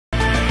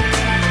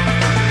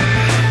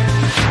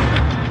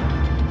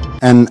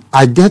And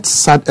I get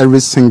sad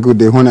every single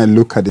day when I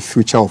look at the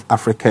future of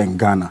Africa and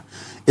Ghana.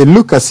 It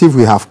looks as if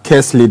we have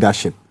cursed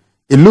leadership.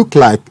 It looks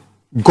like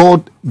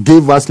God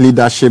gave us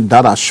leadership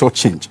that are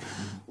shortchanged.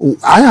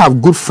 I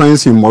have good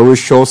friends in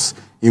Mauritius,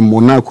 in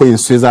Monaco, in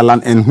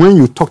Switzerland, and when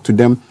you talk to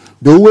them,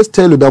 they always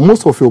tell you that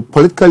most of your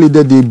political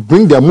leaders, they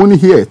bring their money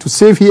here to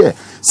save here.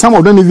 Some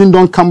of them even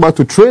don't come back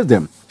to trade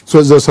them.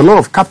 So there's a lot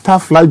of capital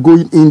flight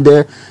going in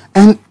there.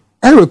 And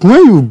Eric,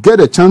 when you get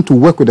a chance to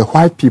work with the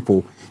white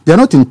people, they are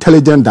not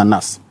intelligent than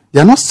us. They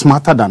are not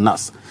smarter than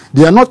us.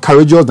 They are not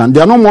courageous than, they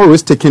are not more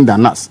risk-taking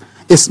than us.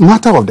 It's a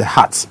matter of the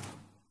heart.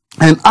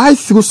 And I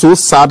feel so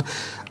sad.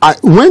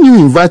 When you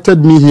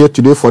invited me here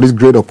today for this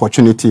great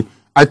opportunity,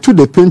 I took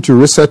the pain to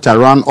research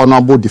around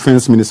Honorable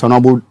Defense Minister,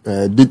 Honorable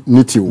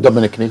Nitiwul.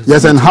 Dominic Nitiwul.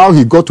 Yes, and how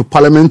he got to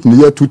Parliament in the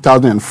year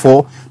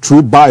 2004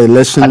 through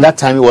by-election. At that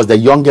time, he was the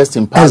youngest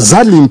in Parliament.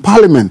 Exactly, in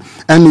Parliament.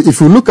 And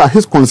if you look at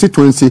his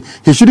constituency,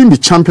 he shouldn't be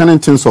championing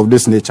things of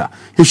this nature.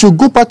 He should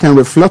go back and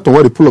reflect on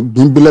what the people of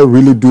Bimbilla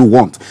really do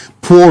want.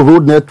 Poor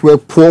road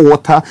network, poor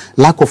water,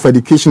 lack of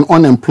education,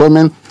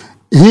 unemployment.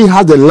 He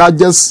has the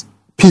largest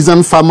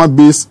peasant farmer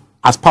base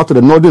as part of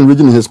the northern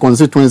region in his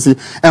constituency,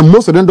 and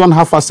most of them don't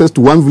have access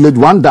to one village,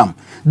 one dam.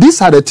 These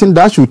are the things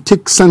that should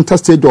take center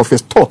stage of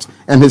his thought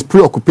and his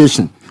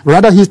preoccupation.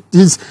 Rather,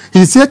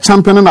 he's here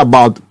championing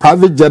about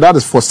private jet that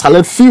is for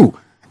select few.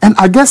 And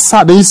I guess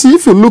sad. You see,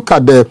 if you look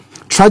at the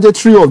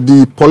trajectory of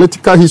the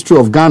political history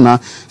of Ghana,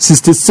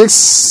 66,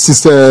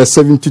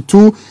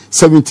 72,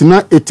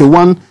 79,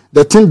 81,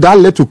 the thing that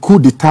led to coup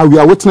d'etat, we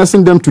are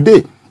witnessing them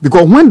today.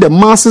 Because when the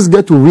masses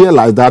get to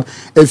realize that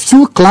a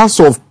few class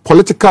of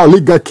political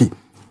oligarchy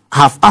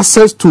have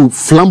access to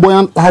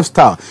flamboyant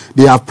lifestyle,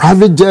 they have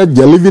private jets,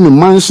 they're living in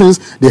mansions,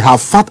 they have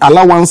fat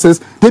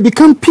allowances, they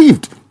become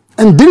peeved.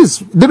 And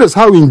this is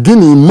how in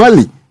Guinea, in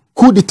Mali,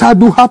 coup d'etat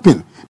do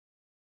happen.